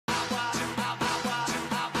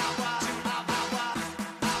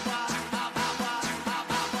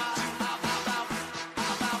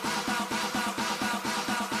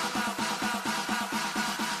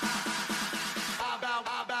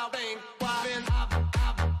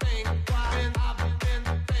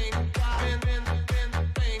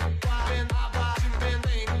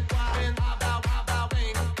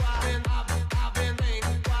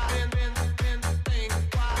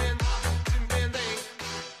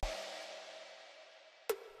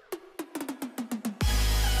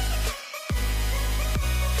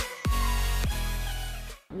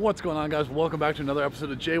What's going on, guys? Welcome back to another episode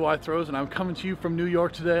of JY Throws, and I'm coming to you from New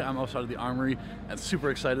York today. I'm outside of the Armory and super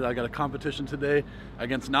excited. I got a competition today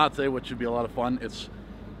against Natze, which should be a lot of fun. It's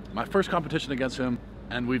my first competition against him,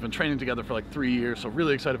 and we've been training together for like 3 years, so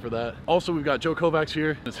really excited for that. Also, we've got Joe Kovacs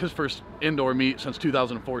here. It's his first indoor meet since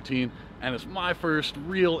 2014, and it's my first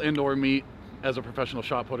real indoor meet as a professional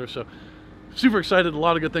shot putter, so super excited. A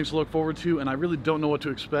lot of good things to look forward to, and I really don't know what to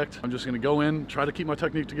expect. I'm just gonna go in, try to keep my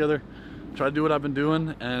technique together, try to do what I've been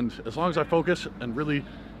doing, and as long as I focus and really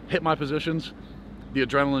hit my positions, the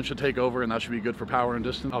adrenaline should take over, and that should be good for power and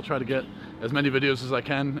distance. I'll try to get as many videos as I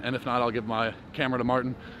can, and if not, I'll give my camera to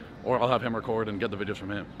Martin, or I'll have him record and get the videos from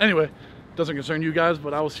him. Anyway, doesn't concern you guys,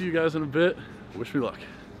 but I will see you guys in a bit. Wish me luck.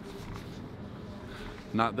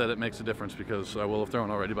 Not that it makes a difference, because I will have thrown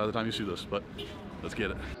already by the time you see this, but let's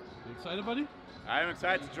get it. You excited, buddy? I'm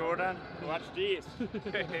excited, Jordan. Watch this.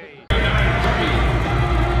 Hey.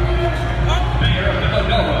 Mayor of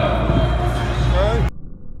Villanova.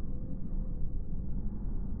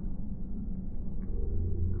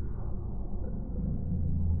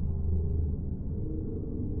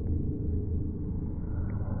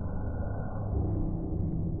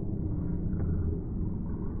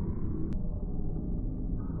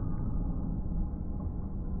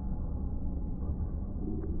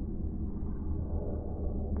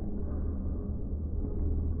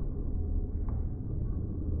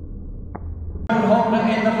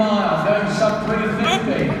 Honda in the mile, going sub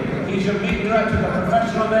 350. He's your meet director of the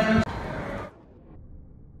professional events.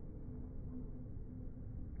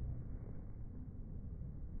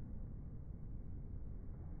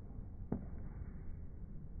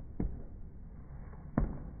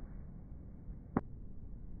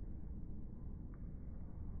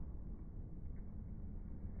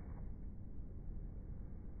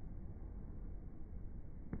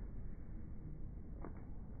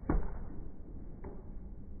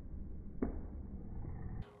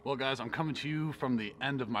 Well, guys, I'm coming to you from the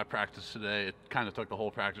end of my practice today. It kind of took the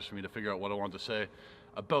whole practice for me to figure out what I wanted to say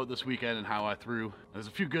about this weekend and how I threw. There's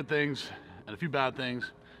a few good things and a few bad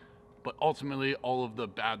things, but ultimately all of the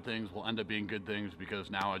bad things will end up being good things, because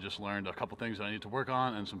now I just learned a couple things that I need to work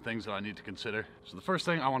on and some things that I need to consider. So the first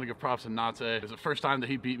thing I want to give props to Natze. It's the first time that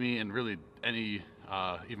he beat me in really any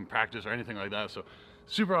even practice or anything like that. So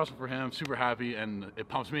super awesome for him, super happy, and it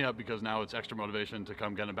pumps me up because now it's extra motivation to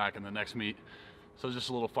come get him back in the next meet. So just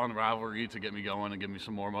a little fun rivalry to get me going and give me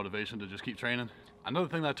some more motivation to just keep training. Another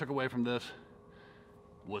thing that I took away from this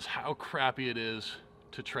was how crappy it is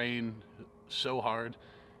to train so hard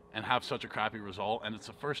and have such a crappy result. And it's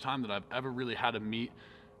the first time that I've ever really had a meet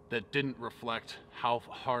that didn't reflect how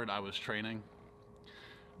hard I was training.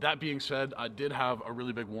 That being said, I did have a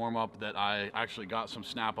really big warm-up that I actually got some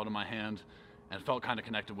snap out of my hand and felt kind of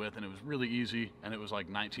connected with, and it was really easy, and it was like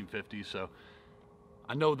 1950. So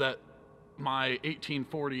I know that my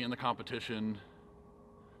 1840 in the competition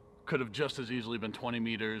could have just as easily been 20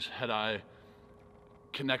 meters had I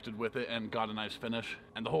connected with it and got a nice finish.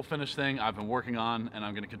 And the whole finish thing I've been working on, and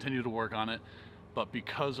I'm going to continue to work on it. But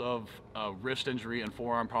because of a wrist injury and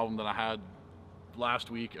forearm problem that I had last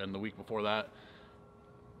week and the week before that,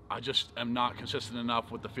 I just am not consistent enough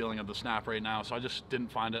with the feeling of the snap right now. So I just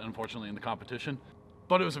didn't find it, unfortunately, in the competition.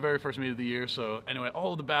 But it was the very first meet of the year. So anyway,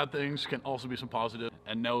 all of the bad things can also be some positive,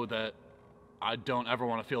 and know that I don't ever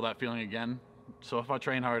want to feel that feeling again. So if I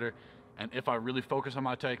train harder and if I really focus on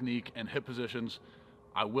my technique and hit positions,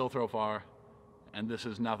 I will throw far. And this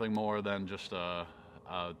is nothing more than just a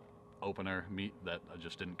opener meet that I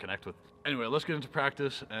just didn't connect with. Anyway, let's get into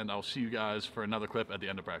practice, and I'll see you guys for another clip at the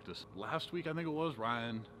end of practice. Last week, I think it was,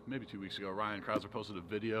 Ryan, maybe 2 weeks ago, Ryan Krauser posted a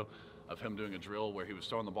video of him doing a drill where he was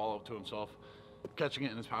throwing the ball up to himself, catching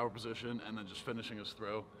it in his power position, and then just finishing his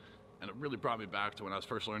throw. And it really brought me back to when I was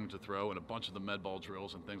first learning to throw and a bunch of the med ball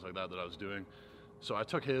drills and things like that that I was doing. So I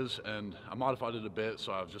took his and I modified it a bit,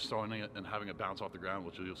 so I was just throwing it and having it bounce off the ground,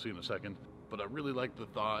 which you'll see in a second. But I really liked the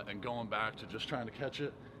thought and going back to just trying to catch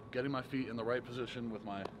it, getting my feet in the right position with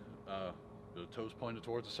my the toes pointed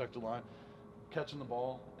towards the sector line, catching the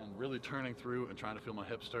ball and really turning through and trying to feel my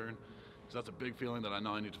hips turn. Because that's a big feeling that I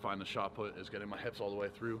know I need to find the shot put, is getting my hips all the way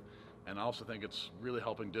through. And I also think it's really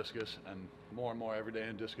helping discus, and more every day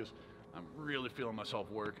in discus, I'm really feeling myself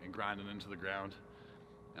work and grinding into the ground,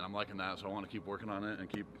 and I'm liking that, so I want to keep working on it and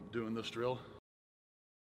keep doing this drill.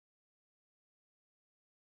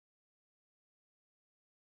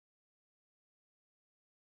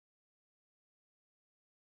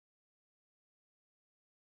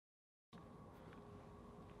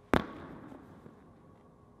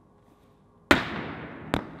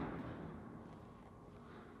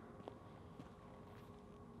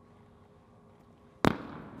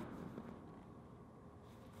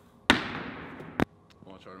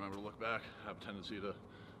 try to remember to look back. I have a tendency to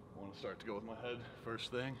want to start to go with my head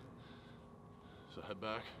first thing. So head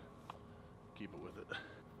back, keep it with it.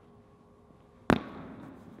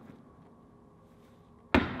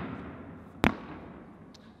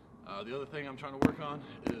 The other thing I'm trying to work on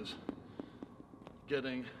is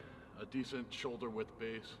getting a decent shoulder width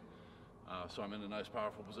base, so I'm in a nice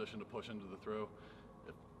powerful position to push into the throw.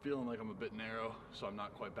 Feeling like I'm a bit narrow, so I'm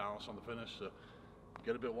not quite balanced on the finish, so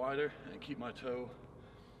get a bit wider and keep my toe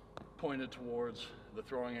pointed towards the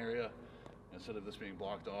throwing area instead of this being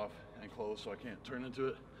blocked off and closed so I can't turn into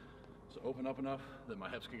it. So open up enough that my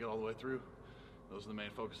hips can get all the way through. Those are the main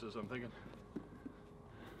focuses I'm thinking.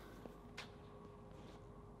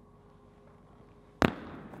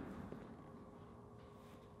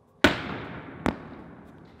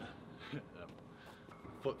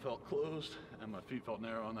 Foot felt closed and my feet felt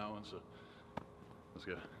narrow on that one, so let's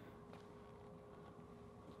go.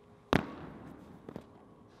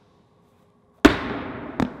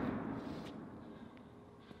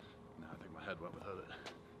 Now I think my head went without it.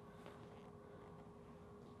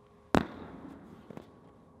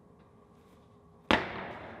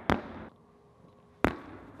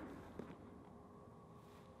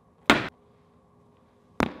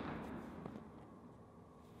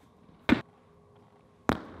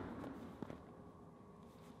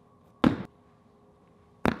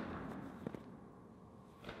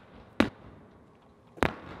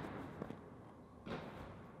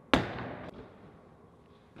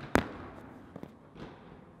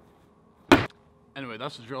 Anyway,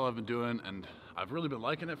 that's the drill I've been doing, and I've really been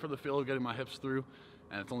liking it for the feel of getting my hips through,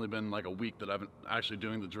 and it's only been like a week that I've been actually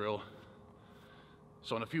doing the drill.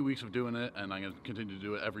 So in a few weeks of doing it, and I'm going to continue to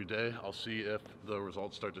do it every day, I'll see if the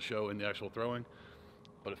results start to show in the actual throwing.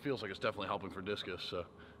 But it feels like it's definitely helping for discus, so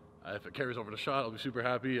if it carries over to shot, I'll be super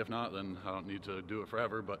happy. If not, then I don't need to do it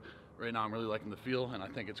forever. But right now I'm really liking the feel, and I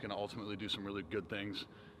think it's going to ultimately do some really good things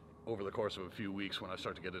over the course of a few weeks when I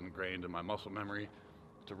start to get it ingrained in my muscle memory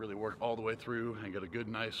to really work all the way through and get a good,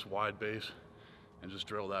 nice, wide base and just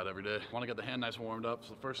drill that every day. I want to get the hand nice and warmed up.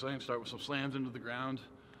 So the first thing, start with some slams into the ground.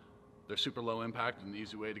 They're super low impact and an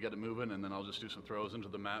easy way to get it moving, and then I'll just do some throws into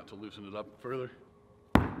the mat to loosen it up further.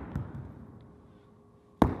 Oh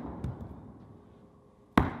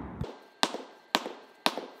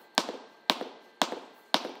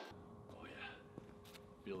yeah,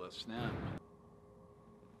 feel that snap.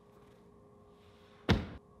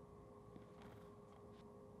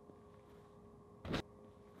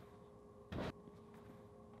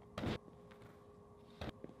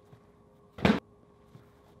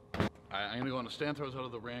 I'm going to go on to stand throws out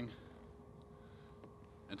of the ring,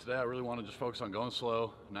 and today I really want to just focus on going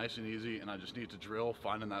slow, nice and easy, and I just need to drill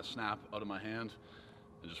finding that snap out of my hand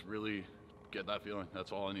and just really get that feeling.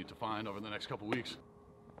 That's all I need to find over the next couple weeks.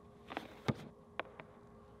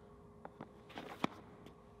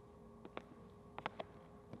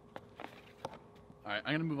 Alright,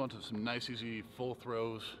 I'm going to move on to some nice easy full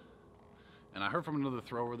throws, and I heard from another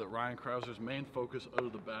thrower that Ryan Krauser's main focus out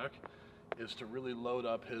of the back is to really load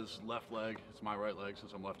up his left leg. It's my right leg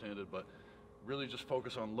since I'm left-handed, but really just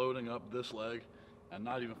focus on loading up this leg and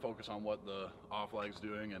not even focus on what the off leg's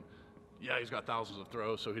doing. And yeah, he's got thousands of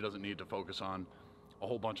throws, so he doesn't need to focus on a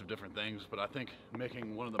whole bunch of different things, but I think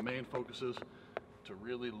making one of the main focuses to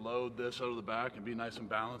really load this out of the back and be nice and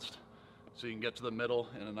balanced so you can get to the middle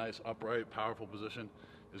in a nice upright, powerful position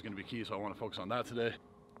is going to be key, so I want to focus on that today.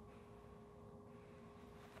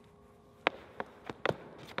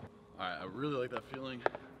 Alright, I really like that feeling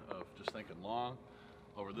of just thinking long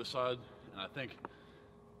over this side, and I think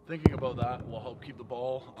thinking about that will help keep the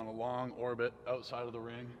ball on a long orbit outside of the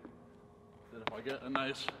ring. That if I get a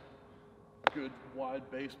nice, good, wide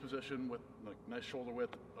base position with like nice shoulder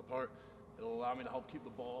width apart, it'll allow me to help keep the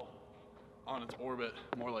ball on its orbit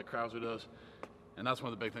more like Krauser does. And that's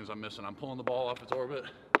one of the big things I'm missing. I'm pulling the ball off its orbit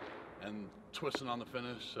and twisting on the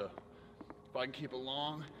finish, so if I can keep it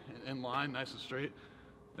long and in line, nice and straight,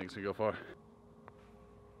 things can go far.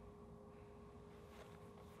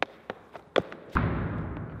 I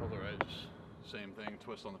felt alright, just same thing,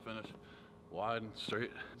 twist on the finish, wide and straight.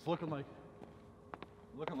 It's looking like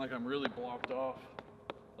I'm really blocked off,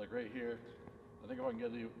 like right here. I think if I can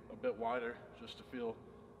get it a bit wider, just to feel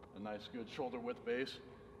a nice, good shoulder width base,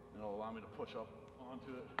 and it'll allow me to push up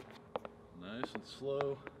onto it. Nice and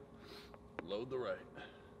slow, load the right.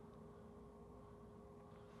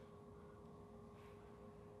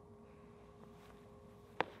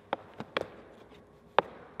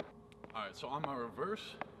 Alright, so on my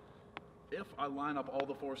reverse, if I line up all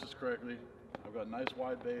the forces correctly, I've got a nice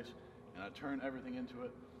wide base, and I turn everything into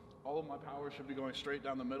it, all of my power should be going straight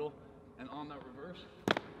down the middle, and on that reverse,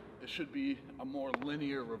 it should be a more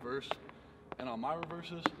linear reverse. And on my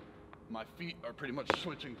reverses, my feet are pretty much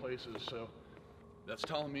switching places. So that's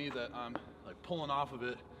telling me that I'm like pulling off of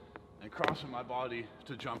it and crossing my body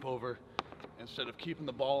to jump over instead of keeping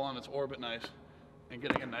the ball on its orbit nice and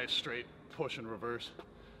getting a nice straight push and reverse.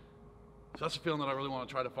 So that's a feeling that I really want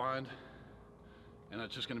to try to find. And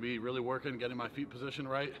it's just going to be really working, getting my feet positioned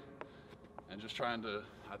right, and just trying to,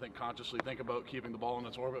 I think, consciously think about keeping the ball in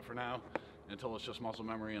its orbit for now until it's just muscle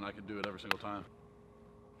memory and I can do it every single time.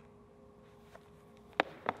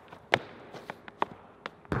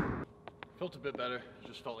 Felt a bit better.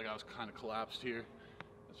 Just felt like I was kind of collapsed here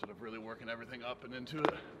instead of really working everything up and into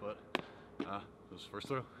it. But this is first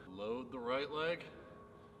throw. Load the right leg,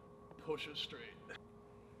 push it straight.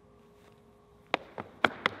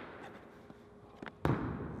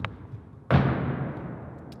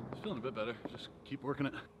 It's feeling a bit better. Just keep working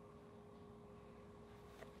it.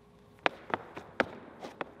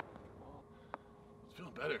 It's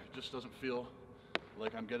feeling better. It just doesn't feel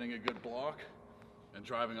like I'm getting a good block and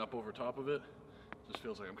driving up over top of it. Just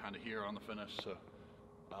feels like I'm kind of here on the finish. So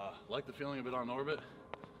like the feeling of it on orbit.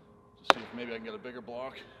 Just see if maybe I can get a bigger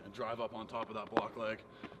block and drive up on top of that block leg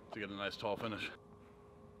to get a nice tall finish.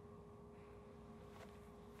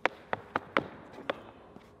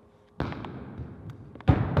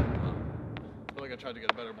 I feel like I tried to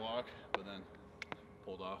get a better block, but then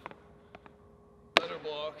pulled off. Better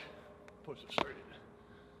block, push it straight.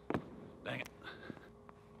 Dang it.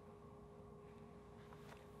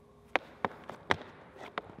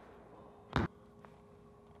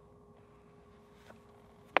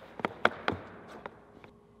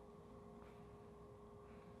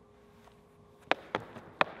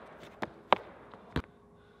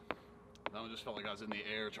 That one just felt like I was in the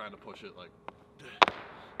air trying to push it, like,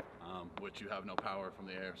 which you have no power from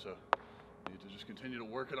the air, so you need to just continue to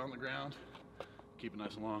work it on the ground, keep it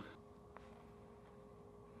nice and long.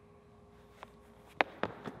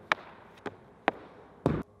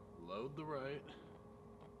 Load the right,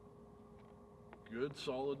 good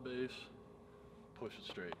solid base, push it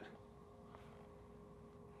straight.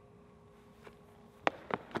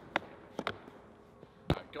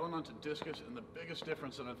 Going on to discus, and the biggest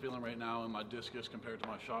difference that I'm feeling right now in my discus compared to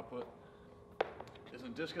my shot put is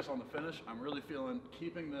in discus on the finish, I'm really feeling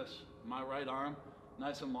keeping my right arm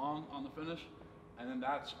nice and long on the finish, and then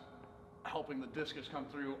that's helping the discus come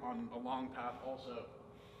through on a long path also.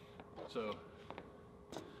 So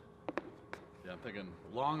yeah, I'm thinking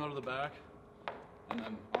long out of the back, and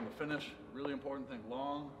then on the finish, really important thing,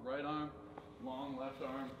 long right arm, long left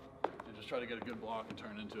arm, and just try to get a good block and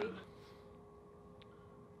turn into it.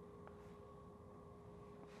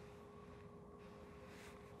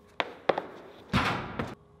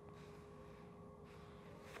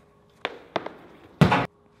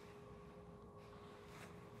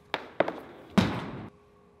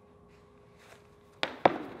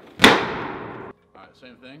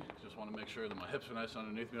 Same thing, just want to make sure that my hips are nice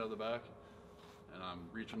underneath me out of the back, and I'm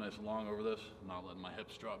reaching nice and long over this, not letting my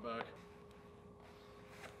hips drop back.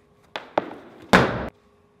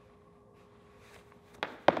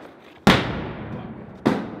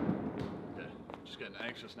 Okay, just getting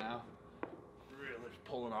anxious now, really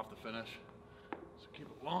pulling off the finish, so keep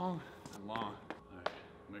it long and long. All right,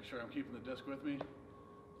 make sure I'm keeping the disc with me.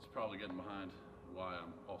 It's probably getting behind why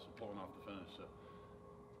I'm also pulling off the finish. So.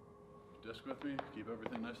 Disc with me, keep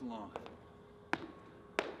everything nice and long.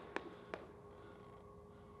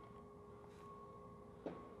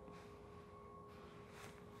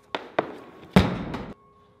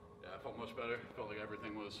 Yeah, I felt much better. Felt like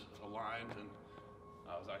everything was aligned and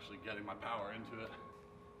I was actually getting my power into it.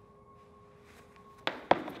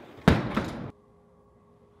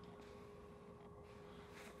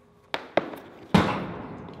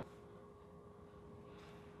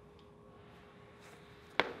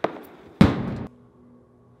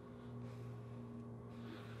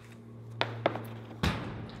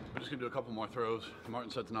 Gonna do a couple more throws. Martin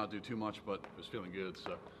said to not do too much, but it was feeling good,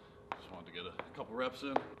 so just wanted to get a couple reps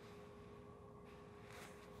in.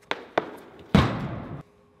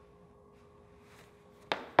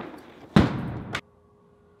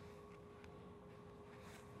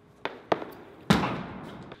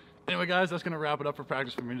 Anyway guys, that's gonna wrap it up for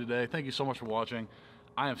practice for me today. Thank you so much for watching.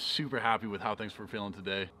 I am super happy with how things were feeling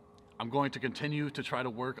today. I'm going to continue to try to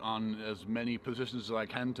work on as many positions as I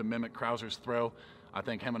can to mimic Krauser's throw. I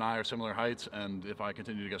think him and I are similar heights, and if I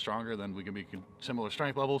continue to get stronger, then we can be similar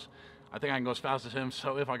strength levels. I think I can go as fast as him,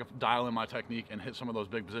 so if I can dial in my technique and hit some of those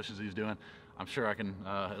big positions he's doing, I'm sure I can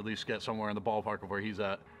at least get somewhere in the ballpark of where he's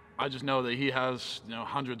at. I just know that he has,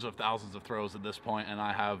 hundreds of thousands of throws at this point, and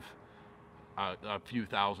I have a few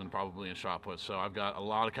thousand probably in shot put. So I've got a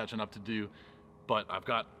lot of catching up to do, but I've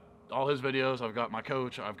got all his videos, I've got my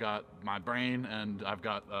coach, I've got my brain, and I've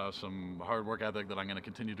got some hard work ethic that I'm going to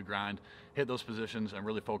continue to grind, hit those positions and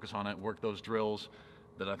really focus on it, work those drills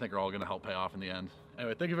that I think are all going to help pay off in the end.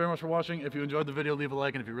 Anyway, thank you very much for watching. If you enjoyed the video, leave a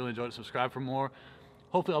like, and if you really enjoyed it, subscribe for more.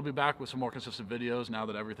 Hopefully I'll be back with some more consistent videos now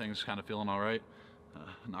that everything's kind of feeling all right.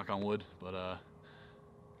 Knock on wood, but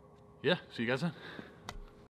yeah, see you guys then.